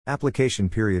Application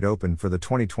period open for the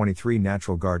 2023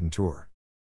 Natural Garden Tour.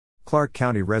 Clark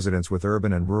County residents with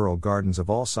urban and rural gardens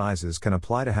of all sizes can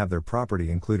apply to have their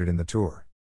property included in the tour.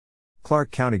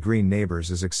 Clark County Green Neighbors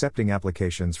is accepting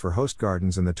applications for host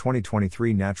gardens in the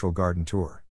 2023 Natural Garden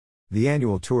Tour. The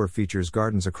annual tour features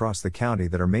gardens across the county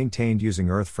that are maintained using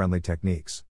earth-friendly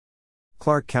techniques.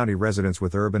 Clark County residents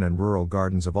with urban and rural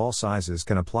gardens of all sizes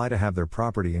can apply to have their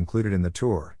property included in the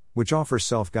tour, which offers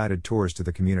self-guided tours to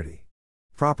the community.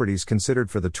 Properties considered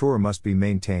for the tour must be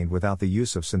maintained without the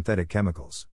use of synthetic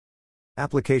chemicals.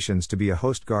 Applications to be a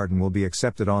host garden will be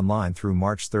accepted online through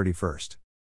March 31st.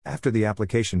 After the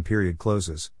application period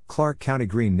closes, Clark County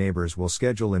Green Neighbors will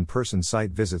schedule in-person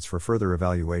site visits for further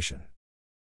evaluation.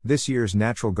 This year's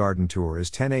Natural Garden Tour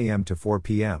is 10 a.m. to 4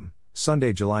 p.m.,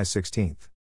 Sunday, July 16th.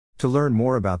 To learn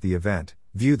more about the event,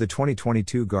 view the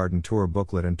 2022 Garden Tour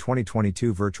booklet and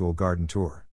 2022 Virtual Garden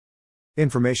Tour.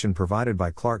 Information provided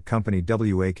by Clark Company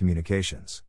WA Communications.